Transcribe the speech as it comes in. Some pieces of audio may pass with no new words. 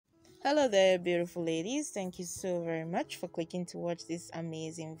Hello there, beautiful ladies. Thank you so very much for clicking to watch this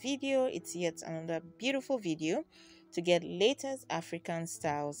amazing video. It's yet another beautiful video to get latest African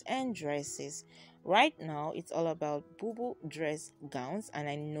styles and dresses. Right now, it's all about Boubou dress gowns, and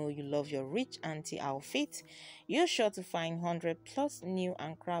I know you love your rich auntie outfit. You're sure to find 100 plus new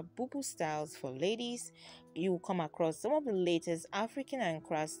Ankara Boubou styles for ladies. You will come across some of the latest African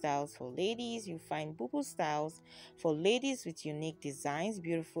Ankara styles for ladies. You find Boubou styles for ladies with unique designs,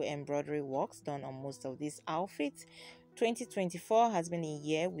 beautiful embroidery works done on most of these outfits. 2024 has been a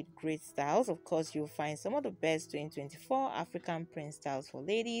year with great styles. Of course, you'll find some of the best 2024 African print styles for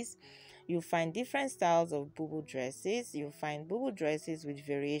ladies. You'll find different styles of bubu dresses. You'll find bubu dresses with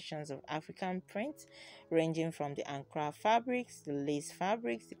variations of African print, ranging from the Ankara fabrics, the lace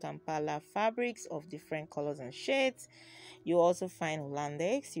fabrics, the Kampala fabrics of different colors and shades. You also find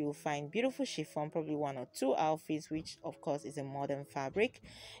Hollandex. You will find beautiful chiffon, probably one or two outfits, which of course is a modern fabric.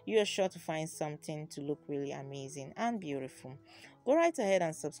 You are sure to find something to look really amazing and beautiful. Go right ahead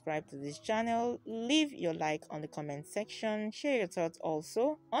and subscribe to this channel. Leave your like on the comment section. Share your thoughts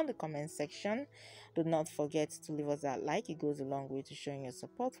also on the comment section. Do not forget to leave us that like. It goes a long way to showing your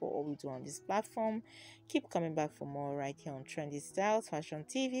support for what we do on this platform. Keep coming back for more right here on Trendy Styles Fashion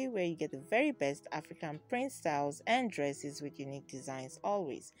TV, where you get the very best African print styles and dresses with unique designs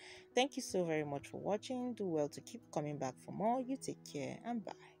always. Thank you so very much for watching. Do well to keep coming back for more. You take care and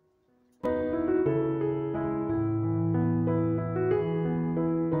bye.